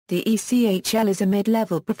The ECHL is a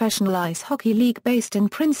mid-level professional ice hockey league based in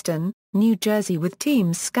Princeton, New Jersey with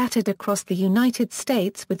teams scattered across the United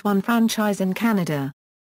States with one franchise in Canada.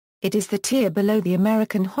 It is the tier below the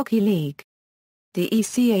American Hockey League. The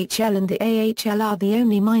ECHL and the AHL are the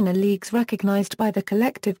only minor leagues recognized by the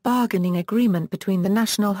collective bargaining agreement between the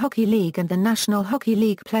National Hockey League and the National Hockey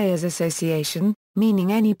League Players Association,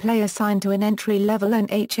 meaning any player signed to an entry-level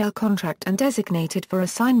NHL contract and designated for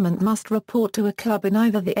assignment must report to a club in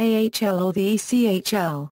either the AHL or the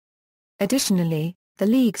ECHL. Additionally, the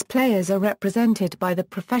league's players are represented by the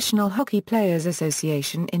Professional Hockey Players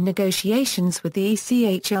Association in negotiations with the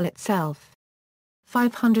ECHL itself.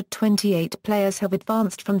 528 players have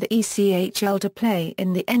advanced from the ECHL to play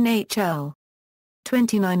in the NHL.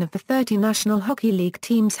 29 of the 30 National Hockey League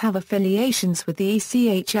teams have affiliations with the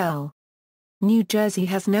ECHL. New Jersey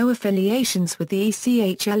has no affiliations with the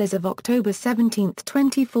ECHL as of October 17,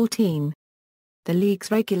 2014. The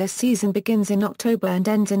league's regular season begins in October and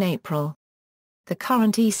ends in April. The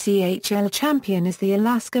current ECHL champion is the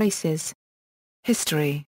Alaska Aces.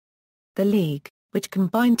 History. The league, which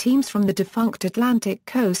combined teams from the defunct Atlantic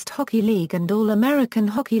Coast Hockey League and All-American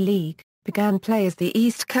Hockey League, began play as the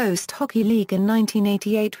East Coast Hockey League in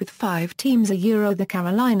 1988 with 5 teams: the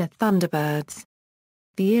Carolina Thunderbirds,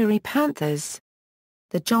 the Erie Panthers,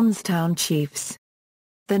 the Johnstown Chiefs,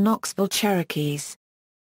 the Knoxville Cherokees,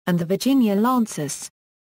 and the Virginia Lancers.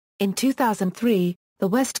 In 2003, the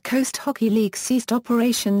West Coast Hockey League ceased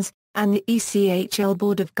operations, and the ECHL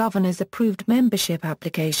Board of Governors approved membership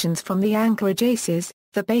applications from the Anchorage Aces,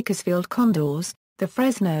 the Bakersfield Condors, the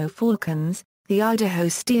Fresno Falcons, the Idaho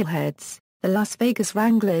Steelheads, the Las Vegas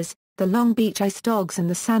Wranglers, the Long Beach Ice Dogs and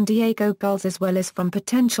the San Diego Gulls, as well as from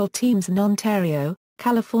potential teams in Ontario,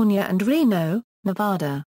 California and Reno,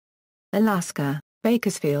 Nevada. Alaska,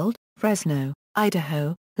 Bakersfield, Fresno,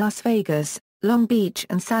 Idaho, Las Vegas, Long Beach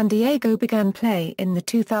and San Diego began play in the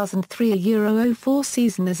 2003-04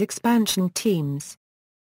 season as expansion teams.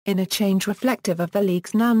 In a change reflective of the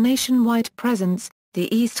league's now nationwide presence,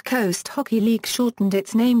 the East Coast Hockey League shortened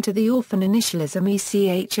its name to the orphan initialism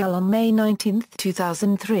ECHL on May 19,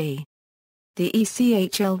 2003. The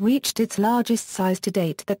ECHL reached its largest size to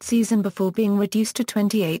date that season before being reduced to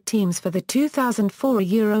 28 teams for the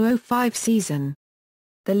 2004-05 season.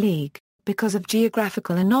 The league, because of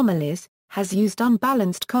geographical anomalies, has used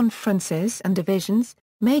unbalanced conferences and divisions,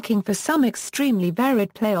 making for some extremely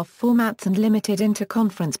varied playoff formats and limited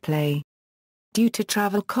inter-conference play. Due to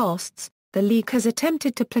travel costs, the league has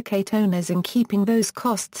attempted to placate owners in keeping those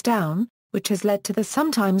costs down, which has led to the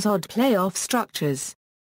sometimes odd playoff structures.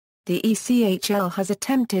 The ECHL has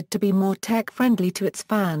attempted to be more tech-friendly to its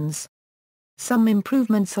fans. Some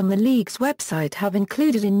improvements on the league's website have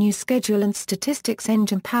included a new schedule and statistics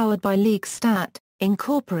engine powered by LeagueStat,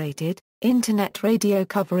 Incorporated, internet radio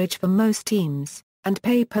coverage for most teams, and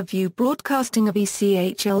pay-per-view broadcasting of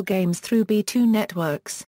ECHL games through B2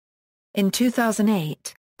 networks. In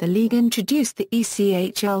 2008, the league introduced the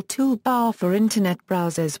ECHL toolbar for internet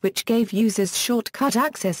browsers, which gave users shortcut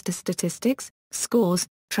access to statistics, scores,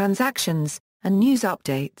 transactions, and news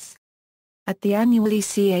updates. At the annual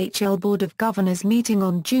ECHL Board of Governors meeting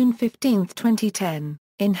on June 15, 2010,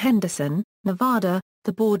 in Henderson, Nevada,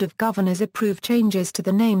 the Board of Governors approved changes to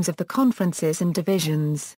the names of the conferences and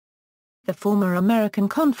divisions. The former American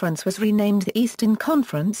Conference was renamed the Eastern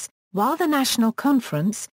Conference, while the National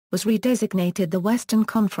Conference was redesignated the Western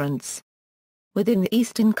Conference. Within the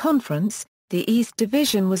Eastern Conference, the East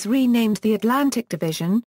Division was renamed the Atlantic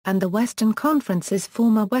Division, and the Western Conference's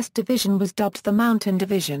former West Division was dubbed the Mountain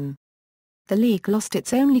Division. The league lost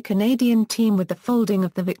its only Canadian team with the folding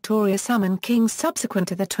of the Victoria Salmon Kings subsequent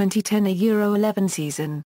to the 2010-11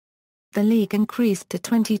 season. The league increased to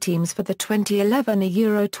 20 teams for the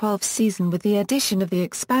 2011-12 season with the addition of the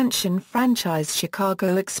expansion franchise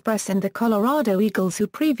Chicago Express and the Colorado Eagles, who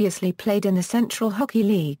previously played in the Central Hockey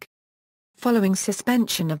League. Following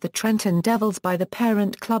suspension of the Trenton Devils by the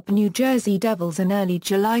parent club New Jersey Devils in early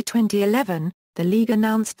July 2011, the league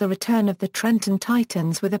announced the return of the Trenton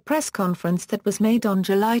Titans with a press conference that was made on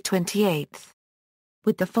July 28.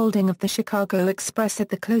 With the folding of the Chicago Express at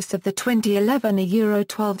the close of the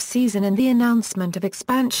 2011-12 season and the announcement of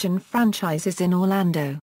expansion franchises in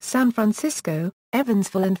Orlando, San Francisco,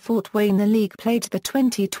 Evansville and Fort Wayne, the league played the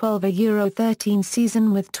 2012-13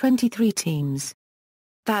 season with 23 teams.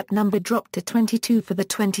 That number dropped to 22 for the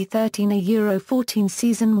 2013-14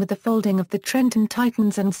 season with the folding of the Trenton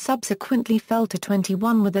Titans and subsequently fell to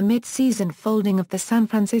 21 with the mid-season folding of the San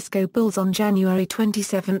Francisco Bulls on January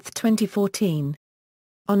 27, 2014.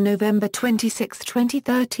 On November 26,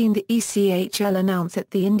 2013, the ECHL announced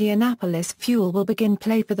that the Indianapolis Fuel will begin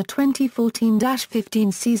play for the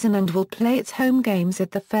 2014-15 season and will play its home games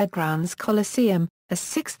at the Fairgrounds Coliseum, a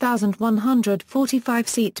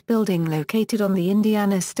 6,145-seat building located on the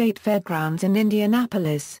Indiana State Fairgrounds in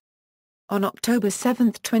Indianapolis. On October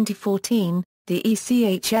 7, 2014, the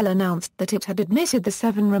ECHL announced that it had admitted the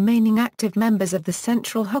 7 remaining active members of the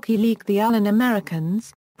Central Hockey League: the Allen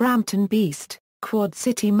Americans, Brampton Beast, Quad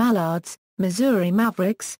City Mallards, Missouri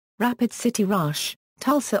Mavericks, Rapid City Rush,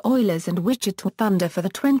 Tulsa Oilers and Wichita Thunder for the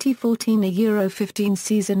 2014 Euro 15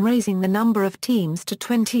 season, raising the number of teams to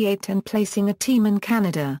 28 and placing a team in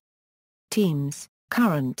Canada. Teams,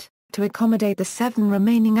 current, to accommodate the 7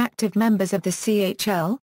 remaining active members of the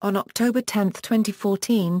CHL. On October 10,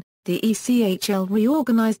 2014, the ECHL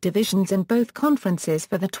reorganized divisions in both conferences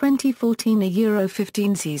for the 2014 Euro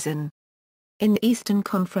 15 season. In the Eastern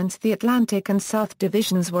Conference, the Atlantic and South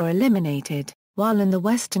divisions were eliminated, while in the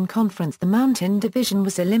Western Conference the Mountain Division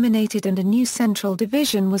was eliminated and a new Central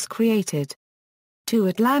Division was created. 2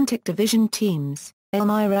 Atlantic Division teams,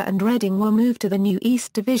 Elmira and Reading, were moved to the new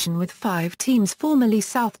East Division, with 5 teams formerly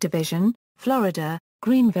South Division: Florida,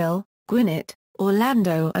 Greenville, Gwinnett,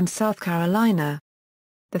 Orlando and South Carolina.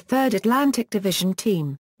 The 3rd Atlantic Division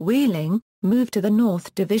team, Wheeling, moved to the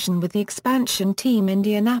North Division with the expansion team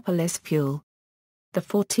Indianapolis Fuel. The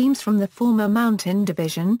 4 teams from the former Mountain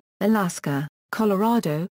Division, Alaska,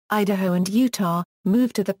 Colorado, Idaho and Utah,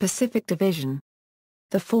 moved to the Pacific Division.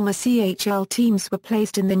 The former CHL teams were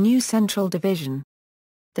placed in the new Central Division.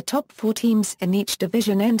 The top 4 teams in each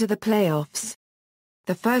division enter the playoffs.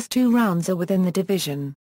 The first 2 rounds are within the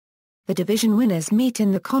division. The division winners meet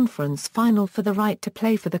in the conference final for the right to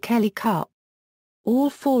play for the Kelly Cup. All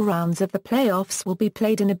 4 rounds of the playoffs will be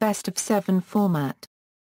played in a best-of-7 format.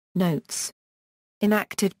 Notes: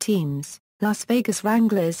 inactive teams: Las Vegas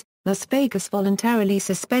Wranglers. Las Vegas voluntarily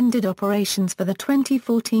suspended operations for the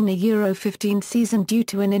 2014 Euro 15 season due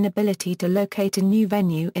to an inability to locate a new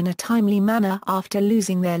venue in a timely manner after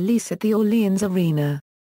losing their lease at the Orleans Arena.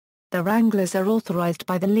 The Wranglers are authorized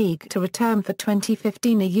by the league to return for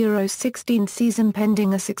 2015 Euro 16 season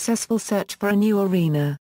pending a successful search for a new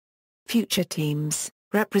arena. Future teams: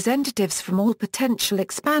 representatives from all potential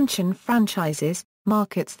expansion franchises,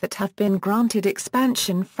 markets that have been granted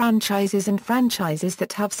expansion franchises and franchises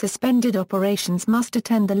that have suspended operations must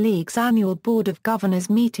attend the league's annual Board of Governors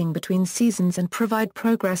meeting between seasons and provide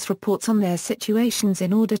progress reports on their situations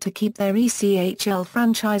in order to keep their ECHL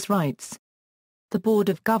franchise rights. The Board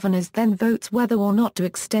of Governors then votes whether or not to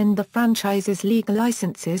extend the franchise's league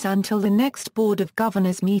licenses until the next Board of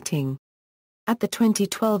Governors meeting. At the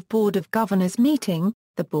 2012 Board of Governors meeting,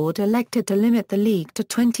 the board elected to limit the league to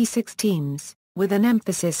 26 teams, with an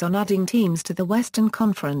emphasis on adding teams to the Western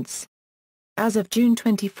Conference. As of June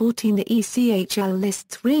 2014, the ECHL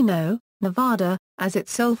lists Reno, Nevada, as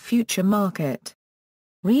its sole future market.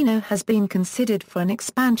 Reno has been considered for an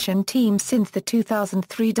expansion team since the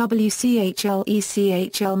 2003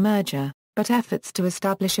 WCHL-ECHL merger, but efforts to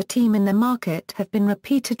establish a team in the market have been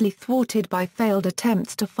repeatedly thwarted by failed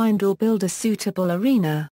attempts to find or build a suitable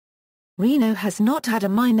arena. Reno has not had a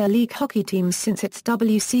minor league hockey team since its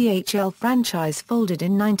WCHL franchise folded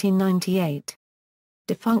in 1998.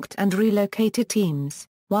 Defunct and relocated teams: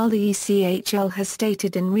 while the ECHL has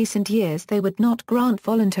stated in recent years they would not grant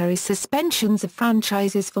voluntary suspensions of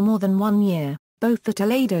franchises for more than 1 year, both the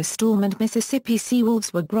Toledo Storm and Mississippi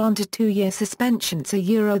Seawolves were granted 2-year suspensions.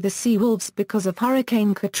 The Seawolves because of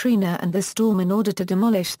Hurricane Katrina, and the Storm in order to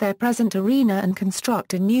demolish their present arena and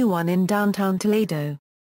construct a new one in downtown Toledo.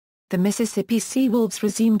 The Mississippi Seawolves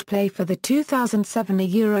resumed play for the 2007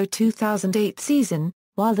 Euro 2008 season,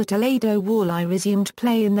 while the Toledo Walleye resumed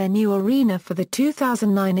play in their new arena for the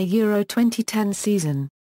 2009 Euro 2010 season.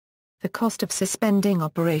 The cost of suspending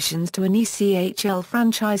operations to an ECHL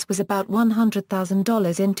franchise was about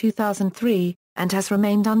 $100,000 in 2003, and has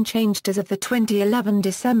remained unchanged as of the 2011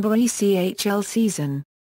 December ECHL season.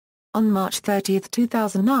 On March 30,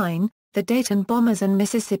 2009, the Dayton Bombers and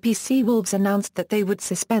Mississippi Seawolves announced that they would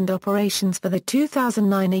suspend operations for the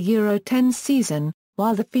 2009 Euro 10 season,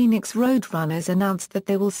 while the Phoenix Roadrunners announced that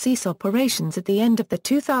they will cease operations at the end of the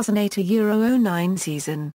 2008 Euro 09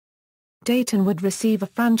 season. Dayton would receive a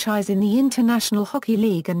franchise in the International Hockey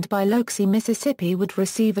League, and Biloxi, Mississippi would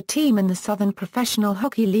receive a team in the Southern Professional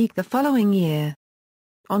Hockey League the following year.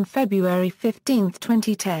 On February 15,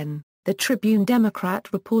 2010, the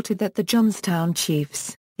Tribune-Democrat reported that the Johnstown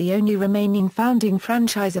Chiefs, the only remaining founding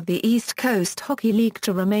franchise of the East Coast Hockey League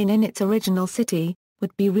to remain in its original city,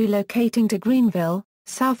 would be relocating to Greenville,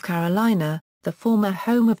 South Carolina, the former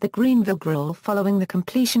home of the Greenville Grill following the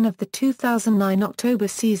completion of the 2009 October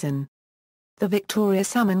season. The Victoria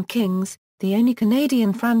Salmon Kings, the only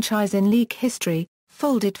Canadian franchise in league history,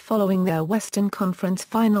 folded following their Western Conference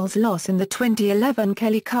Finals loss in the 2011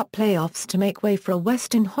 Kelly Cup playoffs to make way for a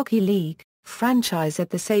Western Hockey League franchise at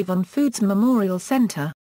the Save-On-Foods Memorial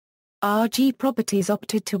Centre. RG Properties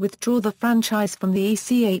opted to withdraw the franchise from the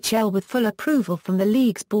ECHL with full approval from the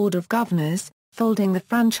league's Board of Governors, folding the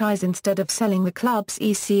franchise instead of selling the club's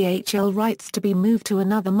ECHL rights to be moved to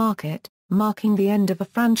another market, marking the end of a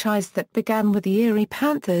franchise that began with the Erie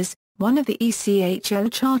Panthers, one of the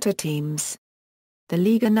ECHL charter teams. The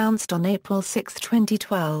league announced on April 6,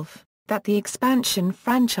 2012, that the expansion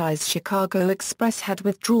franchise Chicago Express had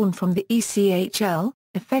withdrawn from the ECHL,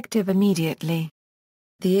 effective immediately.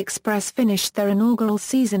 The Express finished their inaugural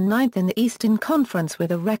season ninth in the Eastern Conference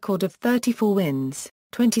with a record of 34 wins,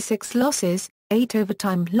 26 losses, 8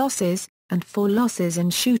 overtime losses, and 4 losses in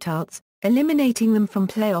shootouts, eliminating them from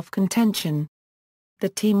playoff contention. The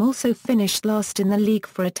team also finished last in the league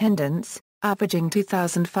for attendance, averaging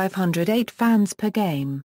 2,508 fans per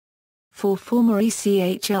game. 4 former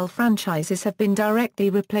ECHL franchises have been directly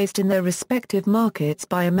replaced in their respective markets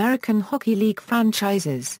by American Hockey League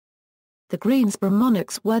franchises. The Greensboro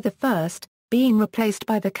Monarchs were the first, being replaced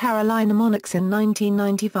by the Carolina Monarchs in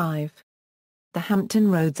 1995. The Hampton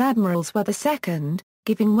Roads Admirals were the second,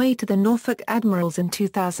 giving way to the Norfolk Admirals in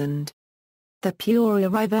 2000. The Peoria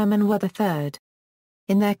Rivermen were the third.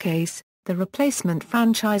 In their case, the replacement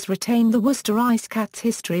franchise retained the Worcester Ice Cats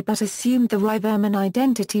history but assumed the Rivermen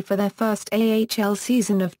identity for their first AHL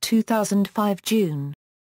season of 2005 June.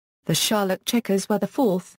 The Charlotte Checkers were the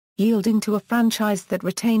fourth, yielding to a franchise that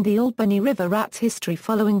retained the Albany River Rats history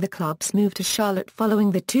following the club's move to Charlotte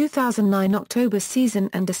following the 2009 October season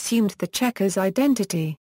and assumed the Checkers'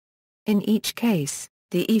 identity. In each case,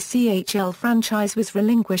 the ECHL franchise was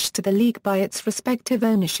relinquished to the league by its respective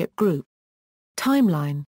ownership group.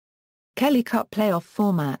 Timeline. Kelly Cup playoff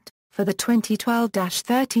format. For the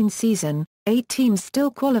 2012-13 season, 8 teams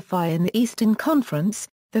still qualify in the Eastern Conference,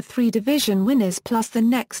 the 3 division winners plus the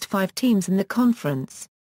next 5 teams in the conference.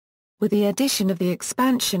 With the addition of the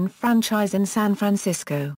expansion franchise in San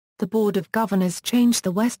Francisco, the Board of Governors changed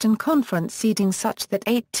the Western Conference seeding such that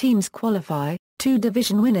 8 teams qualify, 2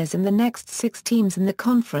 division winners and the next 6 teams in the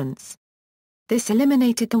conference. This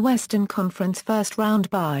eliminated the Western Conference first round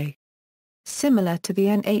bye. Similar to the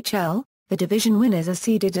NHL, the division winners are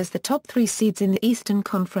seeded as the top 3 seeds in the Eastern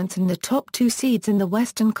Conference and the top 2 seeds in the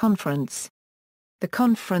Western Conference. The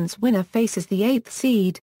conference winner faces the 8th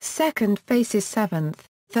seed, second faces 7th,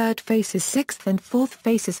 third faces 6th and fourth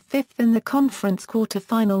faces 5th in the conference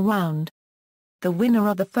quarter-final round. The winner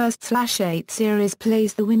of the 1st/8 series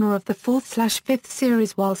plays the winner of the 4th/5th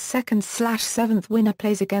series while 2nd/7th winner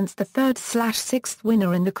plays against the 3rd/6th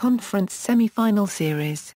winner in the conference semi-final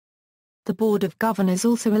series. The Board of Governors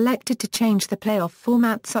also elected to change the playoff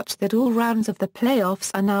format such that all rounds of the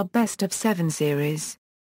playoffs are now best-of-7 series.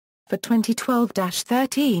 For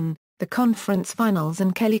 2012-13, the Conference Finals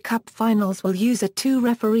and Kelly Cup Finals will use a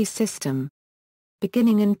 2-referee system.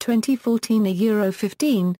 Beginning in 2014 Euro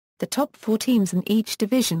 15, the top 4 teams in each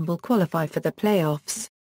division will qualify for the playoffs.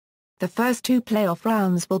 The first 2 playoff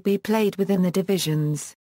rounds will be played within the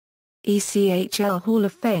divisions. ECHL Hall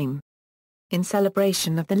of Fame. In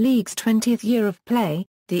celebration of the league's 20th year of play,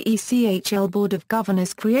 the ECHL Board of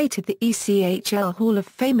Governors created the ECHL Hall of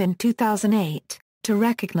Fame in 2008, to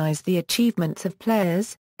recognize the achievements of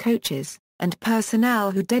players, coaches, and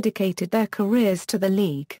personnel who dedicated their careers to the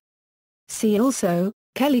league. See also,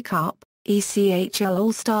 Kelly Cup, ECHL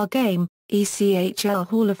All-Star Game, ECHL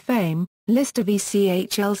Hall of Fame, List of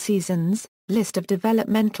ECHL seasons, List of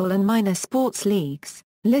developmental and minor sports leagues,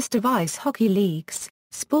 List of ice hockey leagues,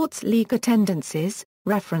 Sports league attendances,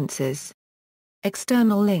 references.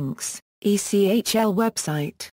 External links, ECHL website.